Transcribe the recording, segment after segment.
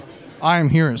I am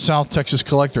here at South Texas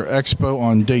Collector Expo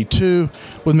on day 2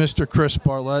 with Mr. Chris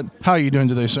Bartlett. How are you doing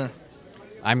today, sir?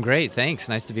 I'm great, thanks.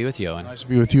 Nice to be with you, Owen. Nice to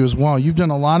be with you as well. You've done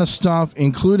a lot of stuff,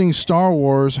 including Star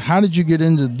Wars. How did you get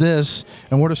into this,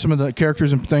 and what are some of the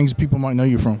characters and things people might know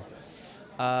you from?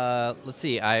 Let's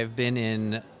see. I've been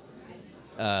in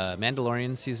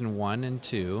Mandalorian Season 1 and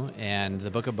 2, and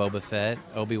the Book of Boba Fett,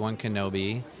 Obi-Wan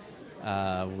Kenobi.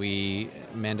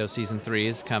 Mando Season 3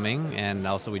 is coming, and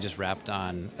also we just wrapped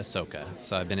on Ahsoka,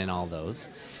 so I've been in all those.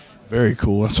 Very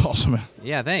cool. That's awesome, man.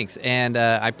 Yeah, thanks. And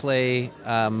I play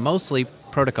mostly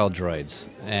protocol droids,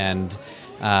 and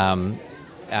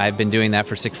I've been doing that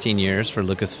for 16 years for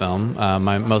Lucasfilm.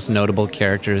 My most notable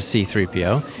character is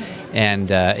C-3PO,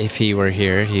 and if he were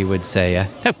here, he would say,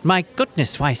 "Oh, my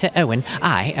goodness, why, Sir Owen,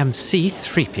 I am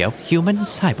C-3PO,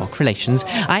 human-cyborg relations.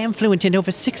 I am fluent in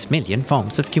over 6 million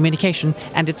forms of communication,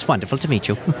 and it's wonderful to meet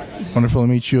you." Wonderful to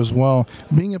meet you as well.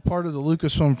 Being a part of the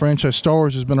Lucasfilm franchise, Star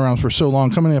Wars has been around for so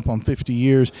long, coming up on 50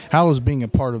 years. How is being a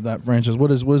part of that franchise?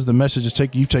 What is the message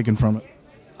you've taken from it?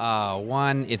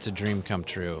 One, it's a dream come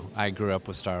true. I grew up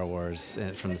with Star Wars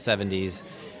from the 70s.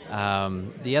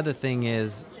 The other thing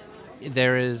is,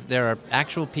 there are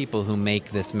actual people who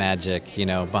make this magic,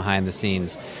 behind the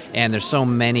scenes, and there's so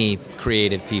many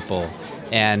creative people,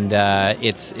 and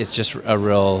it's just a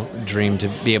real dream to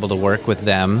be able to work with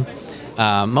them.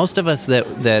 Most of us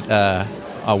that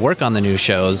work on the new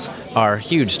shows are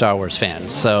huge Star Wars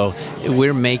fans, so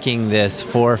we're making this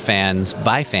for fans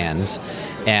by fans.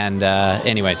 And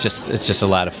anyway, it's just a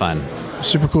lot of fun.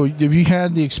 Super cool. Have you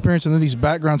had the experience? I know these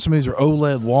backgrounds, some of these are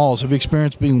OLED walls. Have you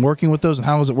experienced working with those, and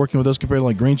how is it working with those compared to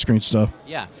like green screen stuff?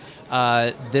 Yeah.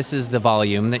 This is the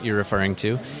volume that you're referring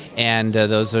to, and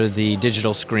those are the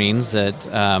digital screens that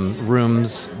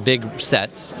rooms, big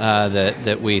sets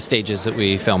stages that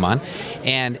we film on,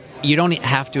 and you don't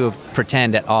have to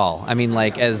pretend at all. I mean,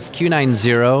 like as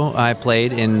Q90 I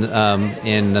played in The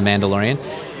Mandalorian.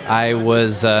 I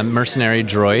was a mercenary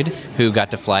droid who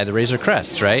got to fly the Razor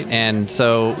Crest, right? And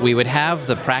so we would have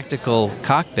the practical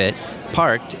cockpit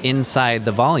parked inside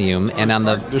the volume, and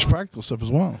there's practical stuff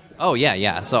as well. Oh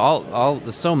yeah. So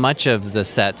so much of the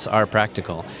sets are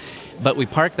practical, but we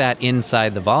park that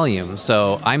inside the volume.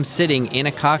 So I'm sitting in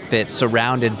a cockpit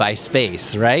surrounded by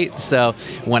space, right? So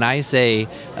when I say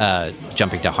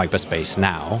jumping to hyperspace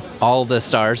now, all the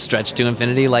stars stretch to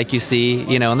infinity, like you see,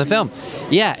 in the film.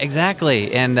 Yeah,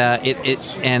 exactly. And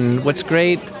and what's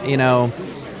great,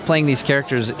 playing these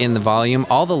characters in the volume,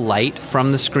 all the light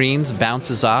from the screens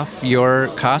bounces off your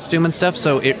costume and stuff,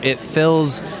 so it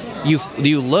fills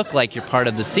you look like you're part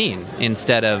of the scene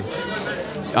instead of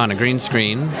on a green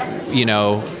screen,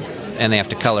 and they have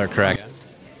to color correct.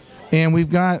 And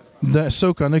we've got the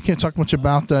Ahsoka. I know you can't talk much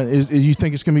about that. You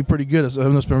think it's going to be pretty good? It's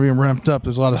been being ramped up.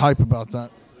 There's a lot of hype about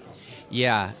that.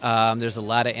 Yeah, there's a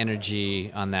lot of energy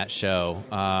on that show.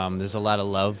 There's a lot of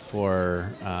love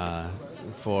for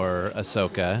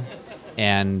Ahsoka,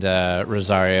 and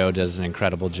Rosario does an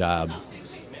incredible job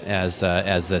as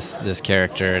this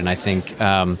character, and I think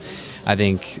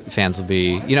fans will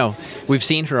be, we've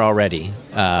seen her already.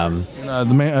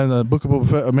 The Book of Boba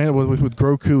Fett, with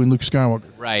Grogu and Luke Skywalker.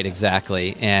 Right,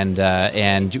 exactly, and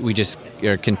we just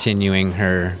are continuing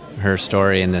her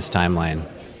story in this timeline.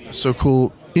 So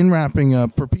cool. In wrapping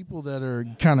up, for people that are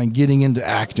kind of getting into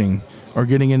acting or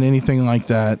getting into anything like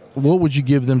that, what would you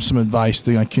give them some advice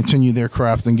to continue their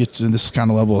craft and get to this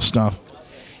kind of level of stuff?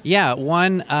 Yeah,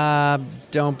 one,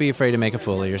 don't be afraid to make a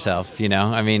fool of yourself.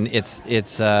 I mean, it's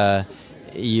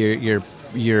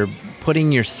you're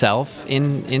putting yourself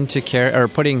into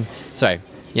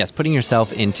putting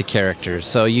yourself into characters.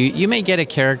 So you may get a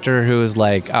character who is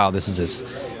like, oh, this is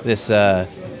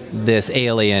this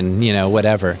alien,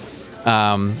 whatever.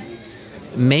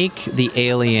 Make the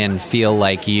alien feel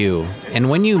like you, and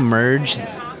when you merge.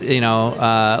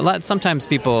 Sometimes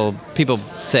people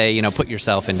say, put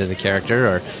yourself into the character,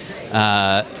 or,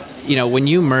 when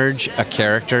you merge a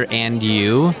character and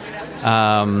you,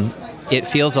 it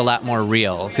feels a lot more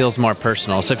real. It feels more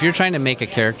personal. So if you're trying to make a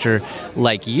character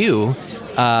like you,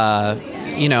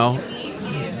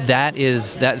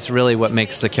 that's really what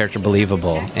makes the character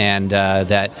believable, and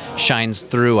that shines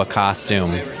through a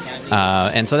costume.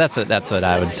 And so that's what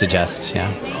I would suggest.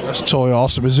 Yeah, that's totally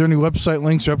awesome. Is there any website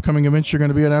links or upcoming events you're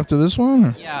going to be at after this one?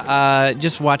 Or? Yeah,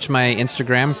 just watch my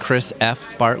Instagram, Chris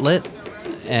F. Bartlett,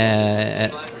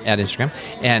 at Instagram,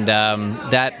 and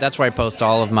that's where I post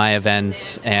all of my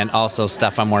events and also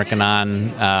stuff I'm working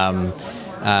on.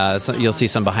 So you'll see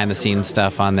some behind the scenes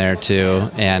stuff on there too,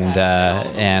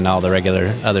 and all the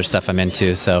regular other stuff I'm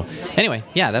into. So anyway,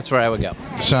 yeah, that's where I would go.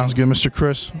 Sounds good, Mr.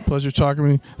 Chris. Pleasure talking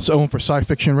to you. It's Owen for Sci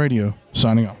Fiction Radio,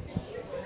 signing off.